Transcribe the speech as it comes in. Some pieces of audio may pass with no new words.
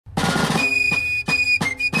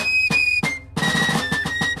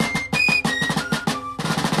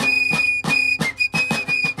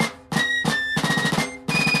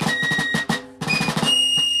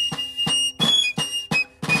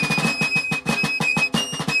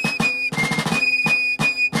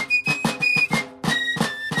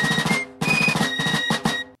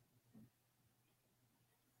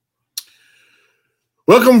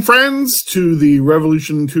Welcome, friends, to the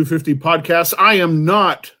Revolution 250 podcast. I am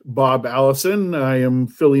not Bob Allison. I am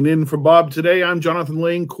filling in for Bob today. I'm Jonathan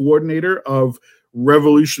Lane, coordinator of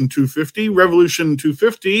Revolution 250. Revolution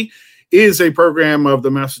 250 is a program of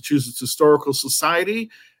the Massachusetts Historical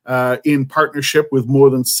Society in partnership with more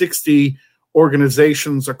than 60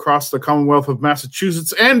 organizations across the Commonwealth of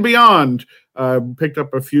Massachusetts and beyond. Picked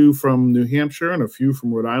up a few from New Hampshire and a few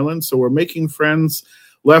from Rhode Island. So we're making friends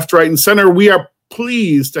left, right, and center. We are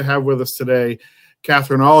pleased to have with us today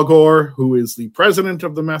Catherine Allgor, who is the president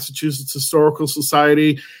of the Massachusetts Historical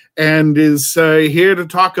Society and is here to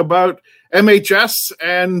talk about MHS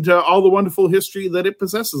and all the wonderful history that it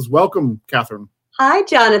possesses. Welcome, Catherine. Hi,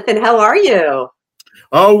 Jonathan. How are you?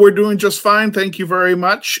 Oh, we're doing just fine. Thank you very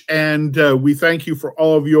much. And we thank you for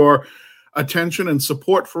all of your attention and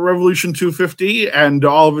support for Revolution 250 and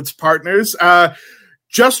all of its partners.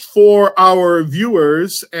 Just for our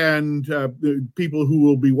viewers and the people who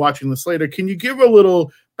will be watching this later, can you give a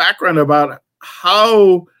little background about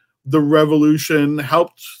how the revolution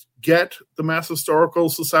helped get the Mass Historical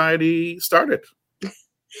Society started?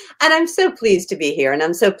 And I'm so pleased to be here, and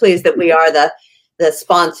I'm so pleased that we are the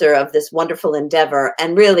sponsor of this wonderful endeavor.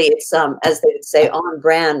 And really, it's, as they would say, on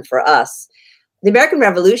brand for us. The American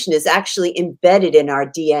Revolution is actually embedded in our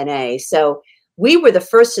DNA. So we were the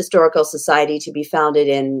first historical society to be founded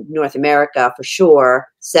in North America, for sure,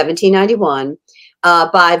 1791,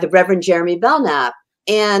 by the Reverend Jeremy Belknap.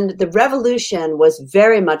 And the revolution was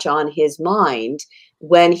very much on his mind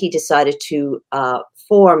when he decided to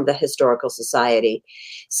form the Historical Society.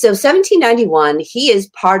 So 1791, he is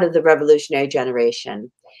part of the revolutionary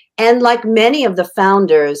generation. And like many of the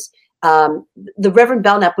founders, the Reverend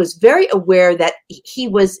Belknap was very aware that he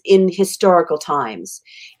was in historical times.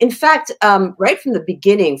 In fact, right from the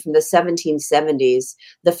beginning, from the 1770s,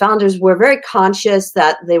 the founders were very conscious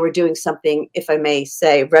that they were doing something, if I may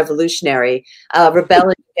say, revolutionary,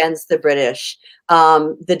 rebelling against the British,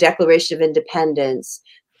 the Declaration of Independence,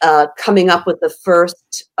 coming up with the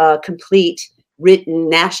first complete written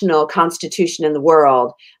national constitution in the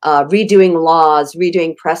world, redoing laws,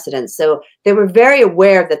 redoing precedents. So they were very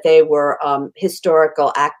aware that they were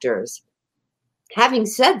historical actors. Having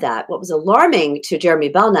said that, what was alarming to Jeremy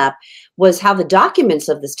Belknap was how the documents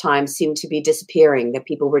of this time seemed to be disappearing, that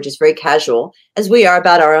people were just very casual, as we are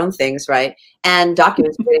about our own things, right? And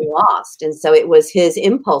documents were getting lost. And so it was his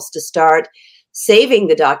impulse to start saving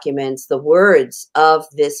the documents, the words of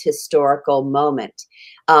this historical moment.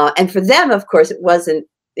 And for them, of course, it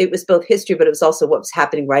was both history, but it was also what was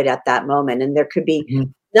happening right at that moment. And there could be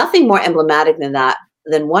nothing more emblematic than that,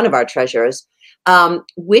 than one of our treasures,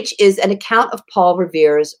 which is an account of Paul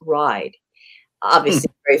Revere's ride. Obviously,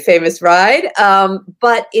 a very famous ride,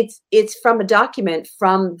 but it's from a document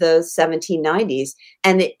from the 1790s.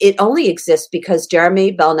 And it only exists because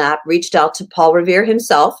Jeremy Belknap reached out to Paul Revere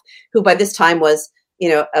himself, who by this time was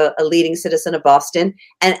a leading citizen of Boston,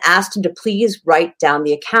 and asked him to please write down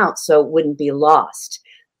the account so it wouldn't be lost.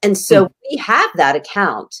 And so we have that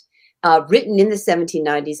account written in the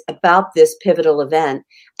 1790s about this pivotal event.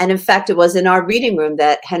 And in fact, it was in our reading room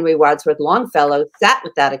that Henry Wadsworth Longfellow sat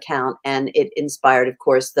with that account, and it inspired, of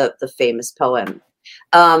course, the famous poem.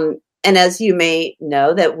 And as you may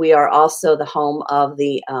know, that we are also the home of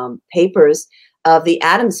the papers of the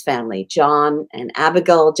Adams family, John and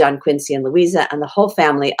Abigail, John Quincy and Louisa, and the whole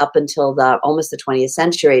family up until almost the 20th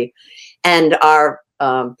century. And our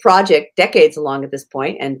project, decades along at this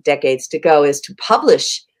point and decades to go, is to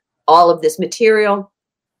publish all of this material.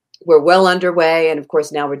 We're well underway. And of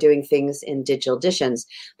course, now we're doing things in digital editions.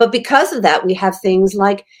 But because of that, we have things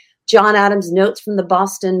like John Adams' notes from the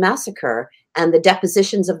Boston Massacre and the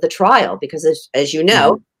depositions of the trial, because as you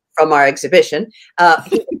know, from our exhibition,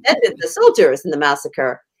 he defended the soldiers in the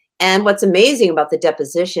massacre. And what's amazing about the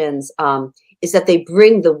depositions is that they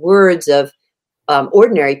bring the words of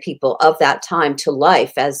ordinary people of that time to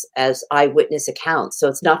life as eyewitness accounts. So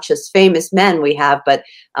it's not just famous men we have, but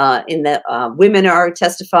in the women are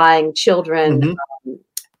testifying, children,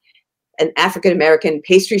 an African-American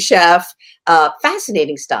pastry chef,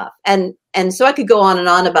 fascinating stuff. And so I could go on and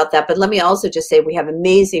on about that, but let me also just say we have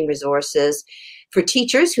amazing resources for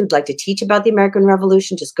teachers who'd like to teach about the American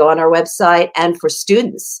Revolution. Just go on our website, and for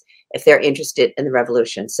students if they're interested in the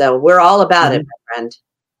revolution. So we're all about it, my friend.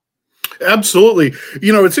 Absolutely.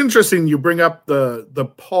 It's interesting you bring up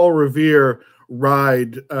the Paul Revere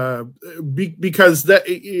ride because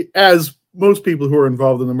that, as most people who are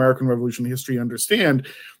involved in American Revolution history understand,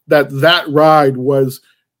 that ride was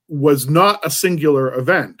was not a singular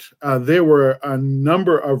event. There were a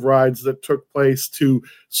number of rides that took place to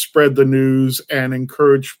spread the news and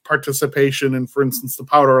encourage participation in, for instance, the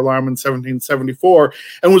powder alarm in 1774,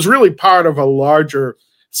 and was really part of a larger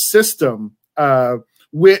system,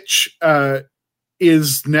 which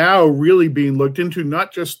is now really being looked into,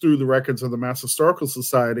 not just through the records of the Mass Historical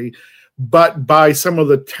Society, but by some of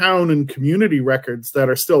the town and community records that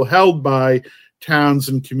are still held by towns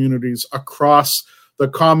and communities across the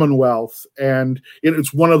Commonwealth. And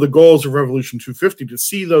it's one of the goals of Revolution 250 to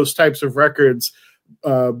see those types of records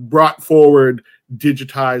brought forward,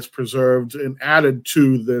 digitized, preserved, and added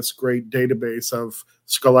to this great database of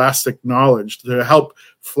scholastic knowledge to help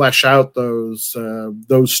flesh out those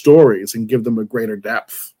stories and give them a greater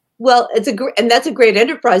depth. Well, that's a great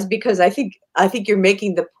enterprise, because I think you're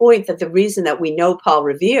making the point that the reason that we know Paul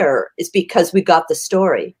Revere is because we got the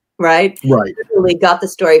story. Right. We got the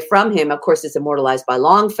story from him. Of course, it's immortalized by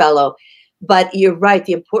Longfellow, but you're right.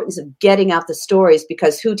 The importance of getting out the stories,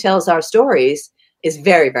 because who tells our stories is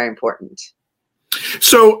very, very important.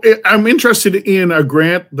 So I'm interested in a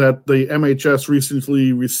grant that the MHS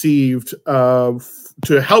recently received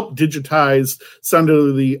to help digitize some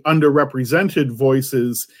of the underrepresented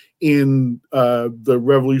voices in the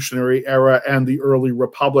Revolutionary era and the early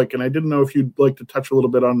Republic. And I didn't know if you'd like to touch a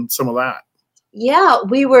little bit on some of that. Yeah,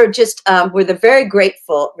 we were just, we're the very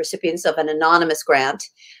grateful recipients of an anonymous grant.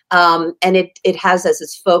 And it has as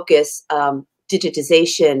its focus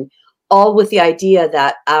digitization, all with the idea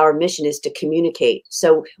that our mission is to communicate.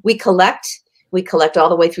 So we collect all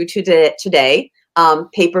the way through to today,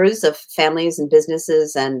 papers of families and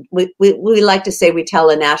businesses. And we like to say we tell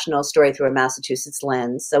a national story through a Massachusetts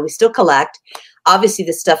lens. So we still collect. Obviously,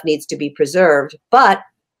 this stuff needs to be preserved, but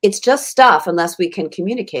it's just stuff unless we can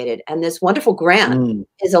communicate it. And this wonderful grant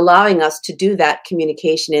is allowing us to do that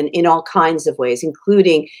communication in all kinds of ways,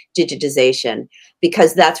 including digitization,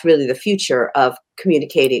 because that's really the future of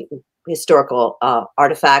communicating historical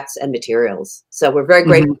artifacts and materials. So we're very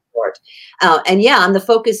grateful for it. And the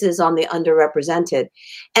focus is on the underrepresented.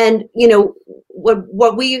 And,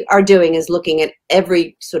 what we are doing is looking at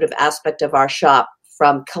every sort of aspect of our shop,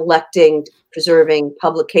 from collecting, preserving,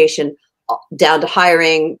 publication, down to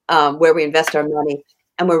hiring, where we invest our money.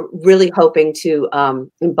 And we're really hoping to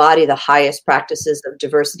embody the highest practices of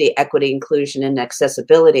diversity, equity, inclusion, and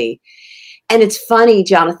accessibility. And it's funny,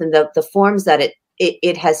 Jonathan, the forms that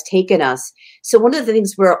it has taken us. So one of the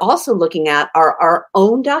things we're also looking at are our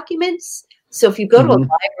own documents. So if you go to a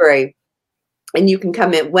library, and you can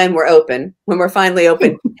come in when we're finally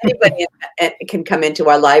open, anybody can come into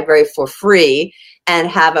our library for free and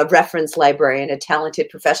have a reference librarian, a talented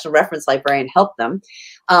professional reference librarian, help them.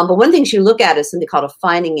 But one thing you look at is something called a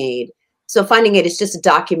finding aid. So finding aid is just a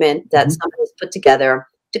document that somebody's put together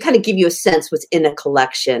to kind of give you a sense what's in a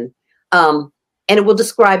collection. And it will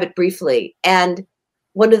describe it briefly. And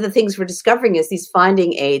one of the things we're discovering is these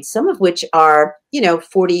finding aids, some of which are,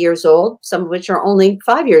 40 years old, some of which are only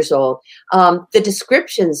 5 years old. The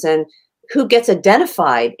descriptions and who gets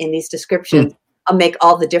identified in these descriptions make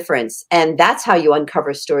all the difference. And that's how you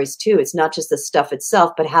uncover stories too. It's not just the stuff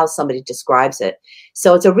itself, but how somebody describes it.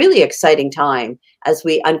 So it's a really exciting time as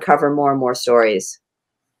we uncover more and more stories.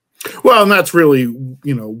 Well, and that's really,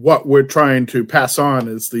 what we're trying to pass on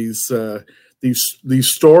is these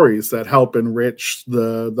stories that help enrich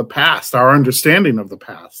the past, our understanding of the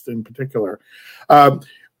past in particular.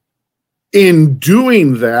 In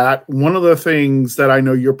doing that, one of the things that I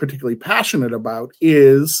know you're particularly passionate about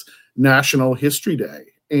is National History Day.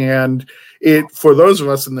 And for those of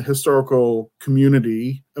us in the historical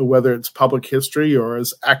community, whether it's public history or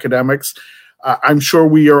as academics, I'm sure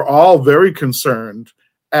we are all very concerned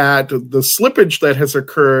at the slippage that has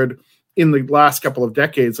occurred in the last couple of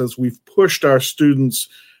decades as we've pushed our students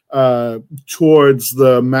towards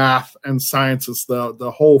the math and sciences,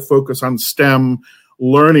 the whole focus on STEM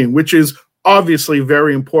learning, which is obviously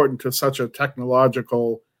very important to such a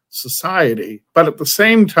technological society. But at the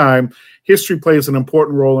same time, history plays an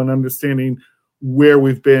important role in understanding where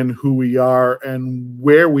we've been, who we are, and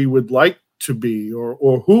where we would like to be,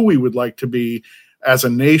 or who we would like to be as a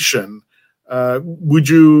nation. Would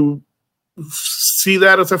you see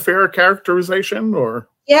that as a fair characterization, or?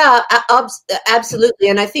 Yeah, absolutely.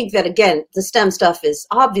 And I think that, again, the STEM stuff is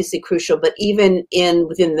obviously crucial, but even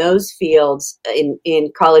within those fields,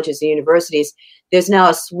 in colleges and universities, there's now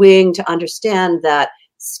a swing to understand that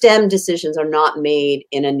STEM decisions are not made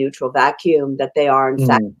in a neutral vacuum, that they are, in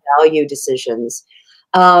fact, value decisions.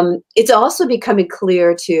 It's also becoming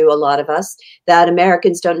clear to a lot of us that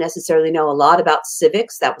Americans don't necessarily know a lot about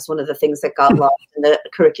civics. That was one of the things that got lost in the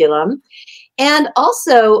curriculum. And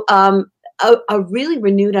also, a really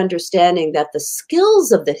renewed understanding that the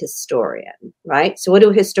skills of the historian, right? So what do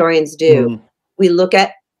historians do? Mhm. We look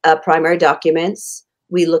at primary documents,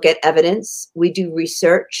 we look at evidence, we do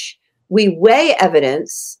research, we weigh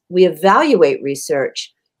evidence, we evaluate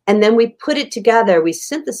research, and then we put it together, we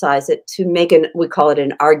synthesize it to make we call it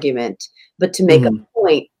an argument, but to make a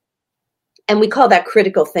point. And we call that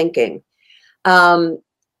critical thinking.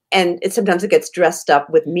 And sometimes it gets dressed up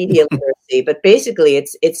with media literacy, but basically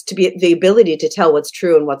it's to be the ability to tell what's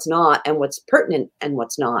true and what's not, and what's pertinent and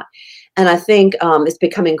what's not. And I think it's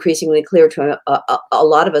become increasingly clear to a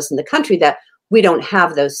lot of us in the country that we don't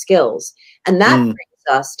have those skills. And that brings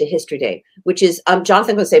us to History Day, which is,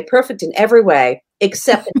 Jonathan would say, perfect in every way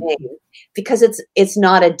except the name, because it's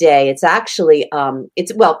not a day. It's actually,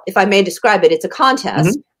 well, if I may describe it, it's a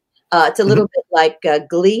contest. It's a little bit like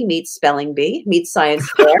Glee meets Spelling Bee, meets Science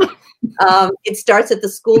Fair. It starts at the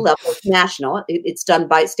school level. It's national. It's done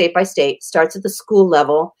by state, starts at the school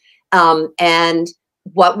level. And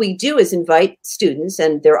what we do is invite students,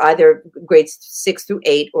 and they're either grades 6 through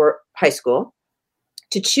 8 or high school,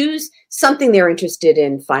 to choose something they're interested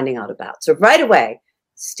in finding out about. So right away,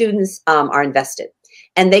 students are invested.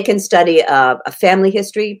 And they can study a family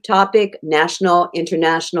history topic, national,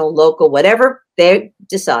 international, local, whatever they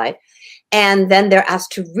decide. And then they're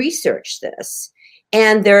asked to research this.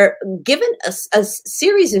 And they're given a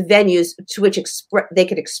series of venues to which they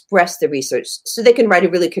can express the research. So they can write a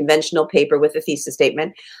really conventional paper with a thesis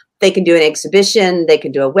statement. They can do an exhibition. They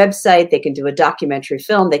can do a website. They can do a documentary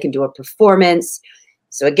film. They can do a performance.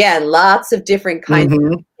 So again, lots of different kinds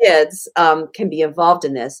of kids can be involved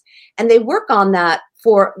in this. And they work on that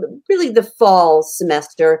for really the fall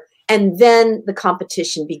semester. And then the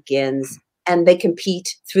competition begins and they compete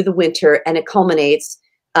through the winter, and it culminates.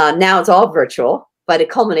 Now it's all virtual, but it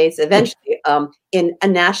culminates eventually in a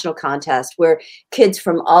national contest where kids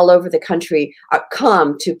from all over the country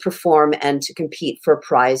come to perform and to compete for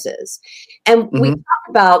prizes. And we talk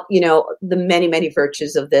about, the many, many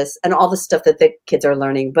virtues of this and all the stuff that the kids are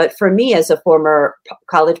learning. But for me, as a former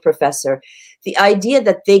college professor, the idea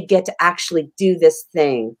that they get to actually do this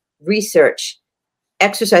thing, research,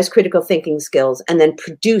 exercise critical thinking skills, and then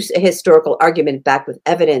produce a historical argument backed with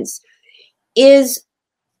evidence is,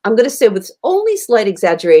 I'm going to say with only slight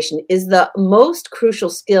exaggeration, is the most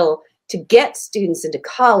crucial skill to get students into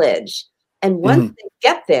college. And once they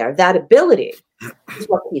get there, that ability is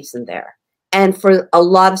what keeps them there. And for a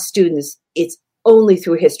lot of students, it's only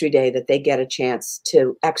through History Day that they get a chance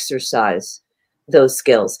to exercise those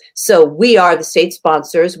skills. So we are the state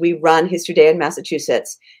sponsors. We run History Day in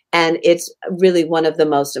Massachusetts. And it's really one of the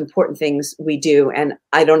most important things we do. And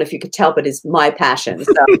I don't know if you could tell, but it's my passion.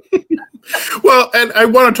 So. Well, and I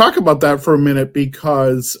want to talk about that for a minute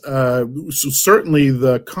because certainly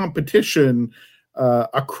the competition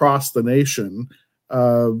across the nation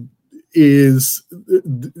is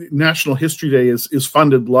National History Day is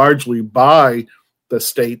funded largely by the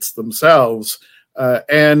states themselves.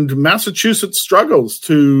 And Massachusetts struggles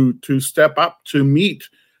to step up to meet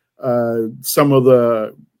some of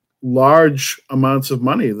the large amounts of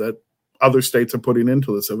money that other states are putting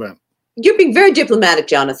into this event. You're being very diplomatic,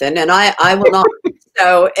 Jonathan, and I will not.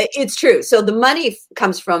 So it's true. So the money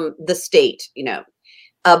comes from the state,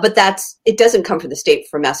 but it doesn't come from the state,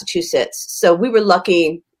 from Massachusetts. So we were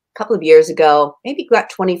lucky a couple of years ago, maybe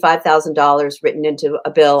got $25,000 written into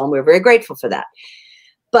a bill, and we we're very grateful for that.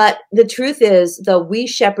 But the truth is, though, we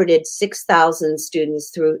shepherded 6,000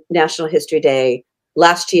 students through National History Day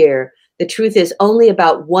last year. The truth is only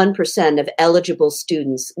about 1% of eligible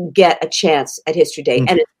students get a chance at History Day,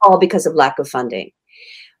 and it's all because of lack of funding.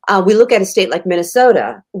 We look at a state like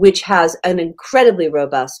Minnesota, which has an incredibly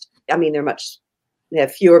robust, they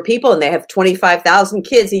have fewer people and they have 25,000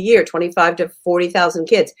 kids a year, 25 to 40,000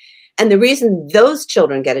 kids. And the reason those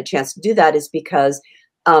children get a chance to do that is because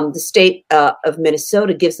the state of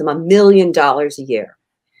Minnesota gives them $1 million a year.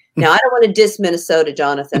 Now, I don't want to diss Minnesota,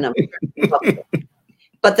 Jonathan.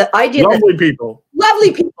 But the idea lovely people,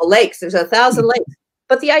 lakes, there's 1,000 lakes.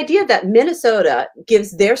 But the idea that Minnesota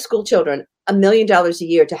gives their school children $1 million a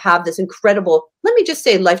year to have this incredible, let me just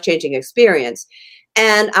say, life-changing experience,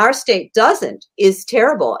 and our state doesn't, is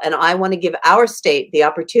terrible. And I want to give our state the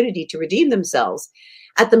opportunity to redeem themselves.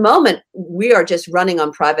 At the moment, we are just running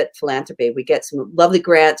on private philanthropy. We get some lovely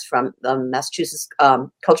grants from the Massachusetts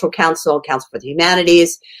Cultural Council, Council for the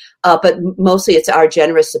Humanities, but mostly it's our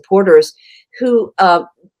generous supporters who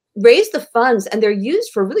raise the funds, and they're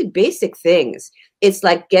used for really basic things. It's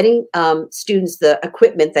like getting students the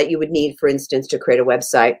equipment that you would need, for instance, to create a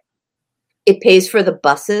website. It pays for the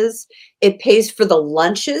buses. It pays for the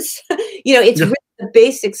lunches. It's really the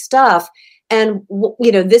basic stuff. And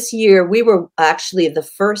this year we were actually the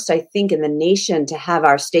first, I think, in the nation to have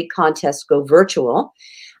our state contest go virtual.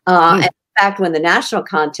 And in fact, when the national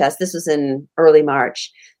contest, this was in early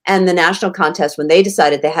March, and the national contest, when they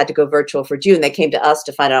decided they had to go virtual for June, they came to us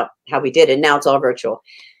to find out how we did it. Now it's all virtual.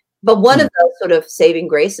 But one of those sort of saving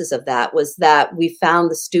graces of that was that we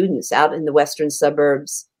found the students out in the western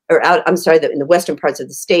suburbs, in the western parts of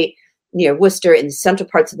the state, near Worcester, in the central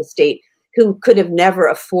parts of the state, who could have never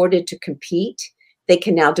afforded to compete. They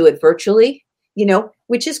can now do it virtually,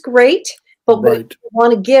 which is great. But we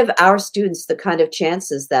want to give our students the kind of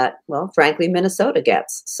chances that, well, frankly, Minnesota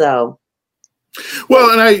gets. So.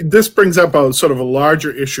 Well, and this brings up a sort of a larger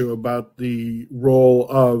issue about the role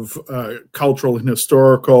of cultural and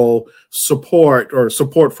historical support, or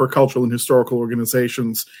support for cultural and historical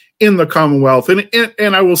organizations in the Commonwealth,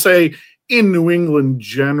 and I will say in New England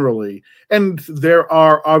generally. And there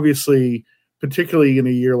are obviously, particularly in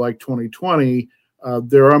a year like 2020,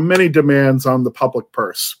 there are many demands on the public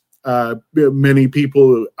purse. Many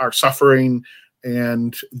people are suffering,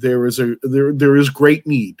 and there is great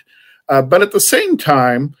need. But at the same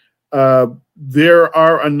time, there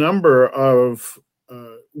are a number of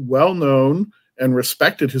well-known and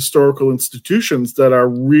respected historical institutions that are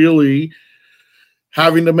really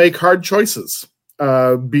having to make hard choices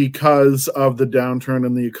because of the downturn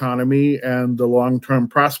in the economy and the long-term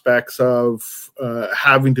prospects of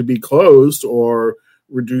having to be closed or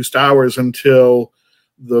reduced hours until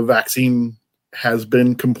the vaccine has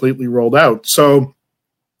been completely rolled out. So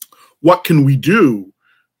what can we do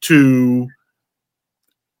to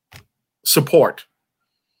support?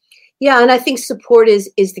 Yeah, and I think support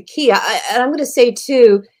is the key. And I'm going to say,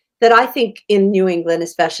 too, that I think in New England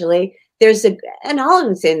especially, and I'll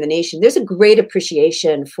even say in the nation, there's a great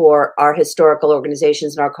appreciation for our historical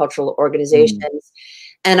organizations and our cultural organizations.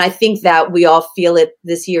 And I think that we all feel it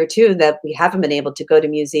this year, too, that we haven't been able to go to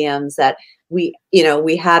museums, that we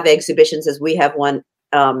have exhibitions, as we have one,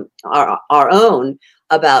 our own,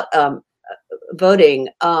 about voting,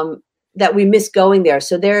 that we miss going there.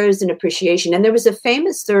 So there is an appreciation. And there was a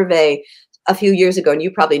famous survey a few years ago, and you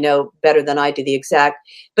probably know better than I do the exact,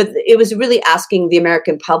 but it was really asking the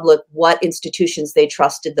American public what institutions they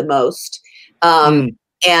trusted the most.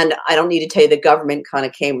 And I don't need to tell you, the government kind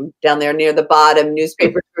of came down there near the bottom,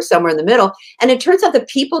 newspapers were somewhere in the middle. And it turns out that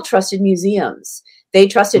people trusted museums. They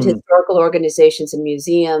trusted historical organizations and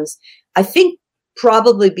museums. I think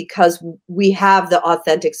probably because we have the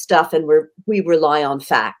authentic stuff and we rely on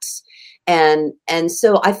facts. And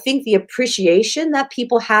so I think the appreciation that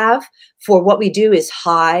people have for what we do is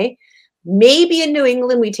high. Maybe in New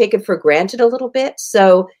England, we take it for granted a little bit.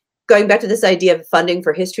 So going back to this idea of funding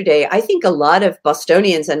for History Day, I think a lot of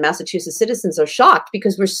Bostonians and Massachusetts citizens are shocked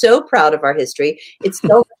because we're so proud of our history. It's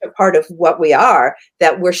so much a part of what we are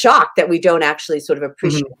that we're shocked that we don't actually sort of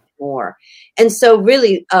appreciate it more. And so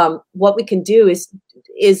really what we can do is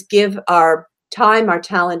give our time, our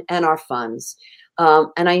talent, and our funds.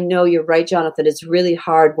 And I know you're right, Jonathan, it's really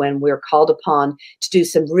hard when we're called upon to do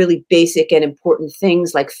some really basic and important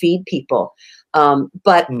things like feed people.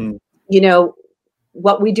 But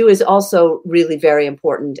what we do is also really very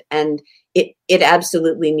important, and it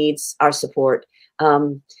absolutely needs our support.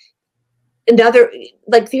 Here's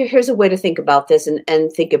a way to think about this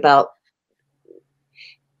and think about,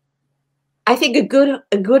 I think a good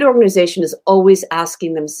organization is always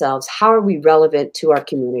asking themselves, how are we relevant to our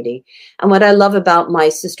community? And what I love about my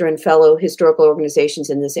sister and fellow historical organizations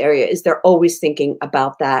in this area is they're always thinking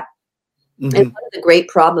about that. And one of the great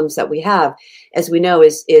problems that we have, as we know,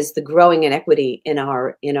 is the growing inequity in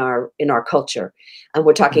our culture. And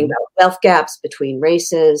we're talking about wealth gaps between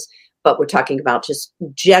races, but we're talking about just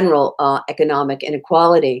general economic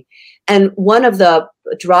inequality. And one of the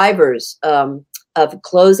drivers of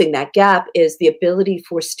closing that gap is the ability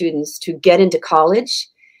for students to get into college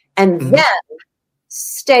and then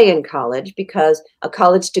stay in college, because a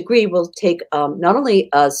college degree will take not only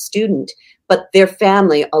a student, but their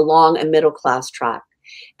family along a middle-class track.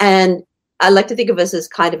 And I like to think of us as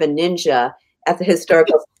kind of a ninja at the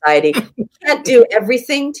Historical Society. We can't do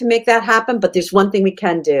everything to make that happen, but there's one thing we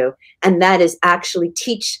can do, and that is actually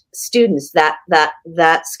teach students that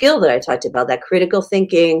skill that I talked about, that critical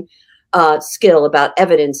thinking skill about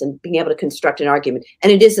evidence and being able to construct an argument.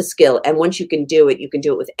 And it is a skill. And once you can do it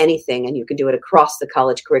with anything, and you can do it across the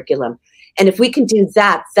college curriculum. And if we can do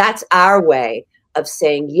that, that's our way of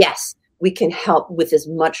saying, yes, we can help with this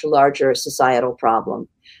much larger societal problem.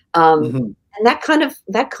 And that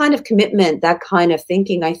kind of commitment, that kind of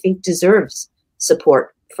thinking, I think deserves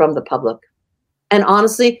support from the public. And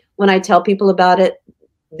honestly, when I tell people about it,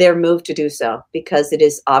 they're moved to do so, because it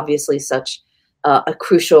is obviously such a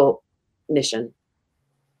crucial mission.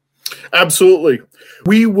 Absolutely.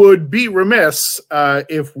 We would be remiss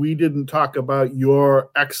if we didn't talk about your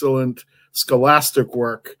excellent scholastic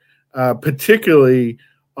work, particularly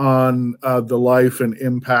on the life and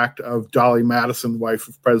impact of Dolly Madison, wife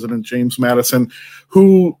of President James Madison,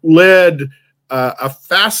 who led a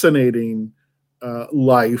fascinating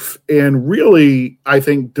life and really, I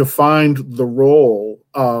think, defined the role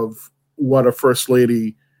of what a first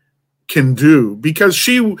lady can do, because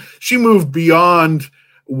she moved beyond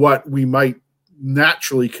what we might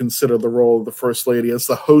naturally consider the role of the first lady as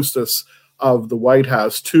the hostess of the White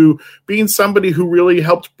House to being somebody who really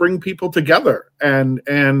helped bring people together, and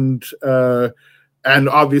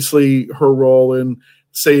obviously her role in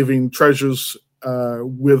saving treasures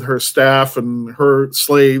with her staff and her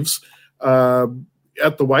slaves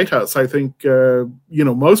at the White House. I think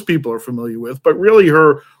most people are familiar with, but really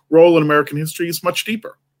her role in American history is much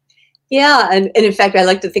deeper. Yeah, and in fact, I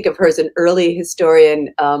like to think of her as an early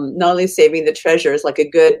historian, not only saving the treasures like a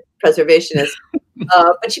good preservationist,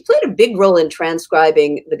 but she played a big role in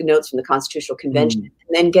transcribing the notes from the Constitutional Convention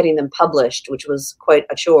and then getting them published, which was quite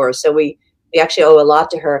a chore. So we actually owe a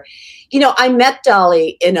lot to her. I met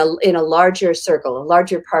Dolly in a larger circle, a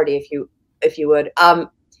larger party, if you would.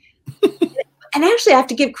 And actually, I have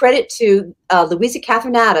to give credit to Louisa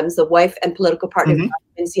Catherine Adams, the wife and political partner of John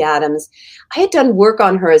Quincy Adams. I had done work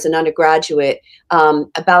on her as an undergraduate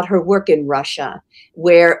about her work in Russia,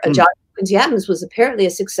 where John Quincy Adams was apparently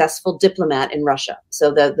a successful diplomat in Russia.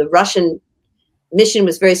 So the Russian mission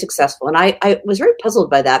was very successful. And I was very puzzled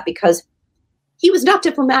by that because he was not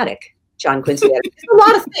diplomatic, John Quincy Adams. He did a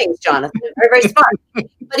lot of things, Jonathan, very, very smart.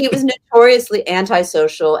 But he was notoriously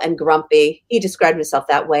antisocial and grumpy. He described himself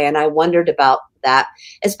that way. And I wondered about that,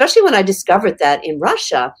 especially when I discovered that in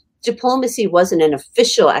Russia, diplomacy wasn't an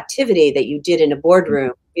official activity that you did in a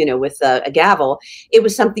boardroom, with a gavel. It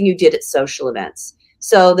was something you did at social events.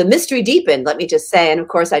 So the mystery deepened, let me just say. And of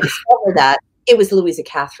course, I discovered that it was Louisa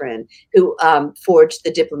Catherine who forged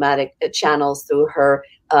the diplomatic channels through her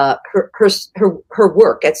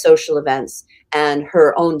work at social events and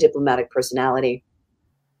her own diplomatic personality.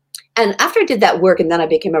 And after I did that work, and then I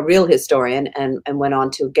became a real historian and went on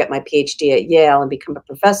to get my PhD at Yale and become a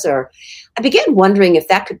professor, I began wondering if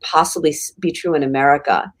that could possibly be true in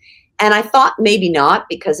America. And I thought maybe not,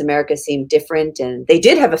 because America seemed different and they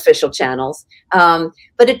did have official channels.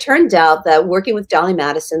 But it turned out that working with Dolly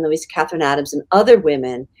Madison, Louisa Catherine Adams, and other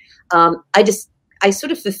women, I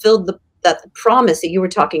sort of fulfilled the promise that you were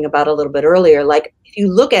talking about a little bit earlier. Like, if you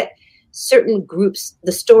look at certain groups,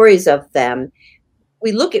 the stories of them,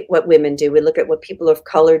 we look at what women do. We look at what people of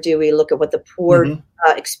color do. We look at what the poor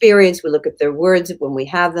experience. We look at their words when we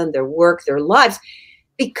have them, their work, their lives,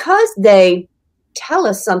 because they tell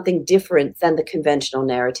us something different than the conventional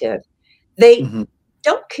narrative. They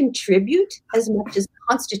don't contribute as much as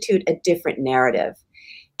constitute a different narrative.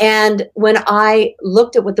 And when I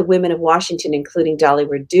looked at what the women of Washington, including Dolly,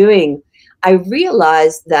 were doing, I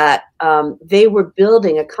realized that they were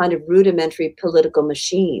building a kind of rudimentary political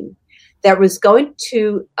machine that was going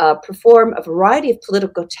to perform a variety of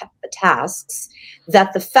political tasks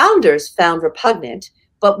that the founders found repugnant,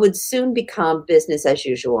 but would soon become business as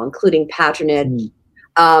usual, including patronage,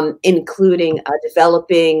 including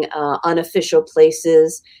developing unofficial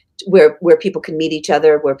places where people could meet each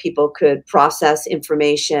other, where people could process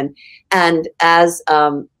information. And as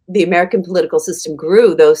the American political system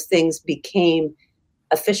grew, those things became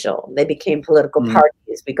official. They became political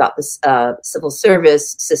parties. We got this civil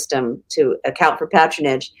service system to account for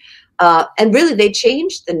patronage. And really, they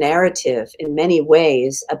changed the narrative in many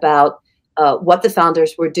ways about what the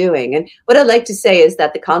founders were doing. And what I'd like to say is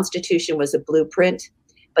that the Constitution was a blueprint,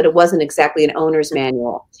 but it wasn't exactly an owner's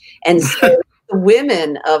manual. And so the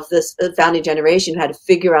women of this founding generation had to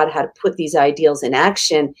figure out how to put these ideals in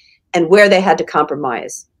action and where they had to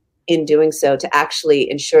compromise in doing so to actually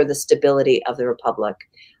ensure the stability of the republic.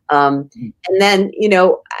 And then,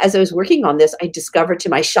 as I was working on this, I discovered to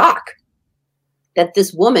my shock that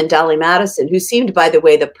this woman, Dolly Madison, who seemed, by the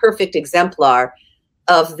way, the perfect exemplar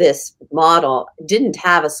of this model, didn't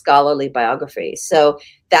have a scholarly biography. So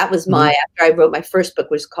that was after I wrote my first book,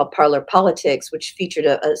 which was called Parlor Politics, which featured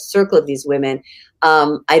a circle of these women,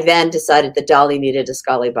 I then decided that Dolly needed a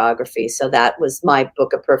scholarly biography. So that was my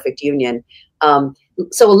book, A Perfect Union.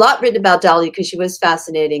 So a lot written about Dolly because she was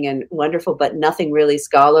fascinating and wonderful, but nothing really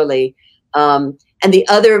scholarly. And the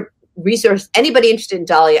other resource, anybody interested in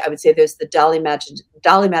Dolly, I would say there's the Dolly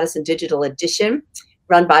Madison Digital Edition,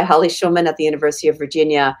 run by Holly Schulman at the University of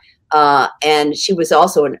Virginia, And she was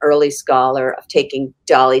also an early scholar of taking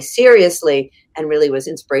Dolly seriously and really was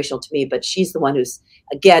inspirational to me. But she's the one who's,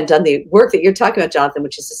 again, done the work that you're talking about, Jonathan,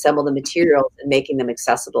 which is assemble the materials and making them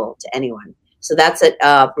accessible to anyone. So that's at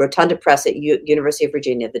Rotunda Press at University of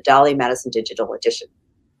Virginia, the Dolly Madison Digital Edition.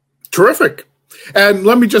 Terrific. And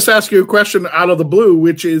let me just ask you a question out of the blue,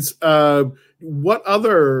 which is what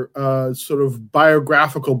other sort of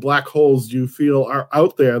biographical black holes do you feel are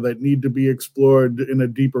out there that need to be explored in a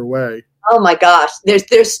deeper way? Oh my gosh, there's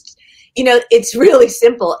it's really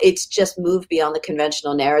simple. It's just move beyond the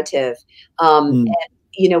conventional narrative. And,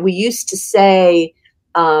 we used to say,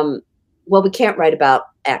 well, we can't write about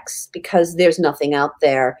X because there's nothing out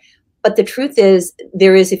there. But the truth is,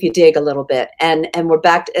 there is if you dig a little bit. And we're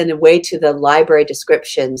back in a way to the library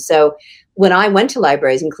description. So when I went to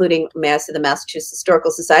libraries, including the Massachusetts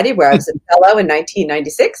Historical Society, where I was a fellow in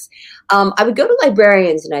 1996, I would go to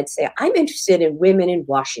librarians and I'd say, I'm interested in women in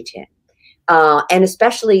Washington, and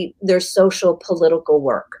especially their social political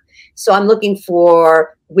work. So I'm looking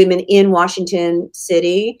for women in Washington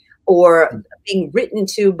City or being written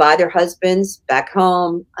to by their husbands back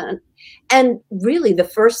home. And really, the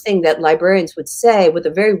first thing that librarians would say with a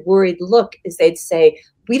very worried look is they'd say,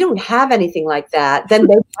 we don't have anything like that. Then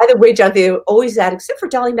they, by the way, John, they always add, except for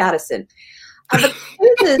Dolly Madison. But the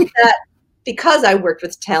truth is that because I worked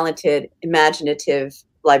with talented, imaginative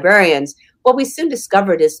librarians, what we soon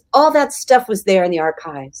discovered is all that stuff was there in the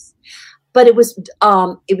archives. But it was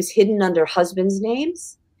hidden under husbands'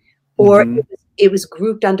 names, or it was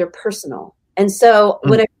grouped under personal. And so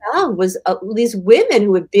what I found was these women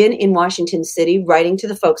who had been in Washington City writing to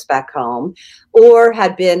the folks back home, or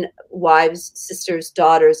had been wives, sisters,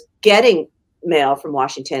 daughters, getting mail from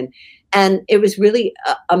Washington. And it was really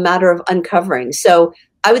a matter of uncovering. So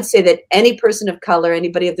I would say that any person of color,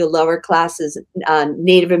 anybody of the lower classes,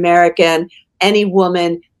 Native American, any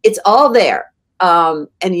woman, it's all there. And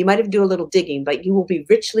you might have to do a little digging, but you will be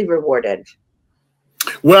richly rewarded.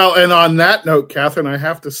 Well, and on that note, Catherine, I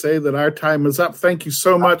have to say that our time is up. Thank you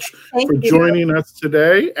so much for joining us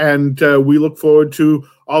today. And we look forward to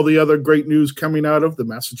all the other great news coming out of the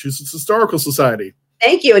Massachusetts Historical Society.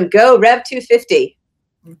 Thank you. And go Rev 250.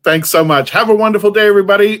 Thanks so much. Have a wonderful day,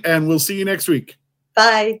 everybody. And we'll see you next week.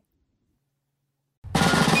 Bye.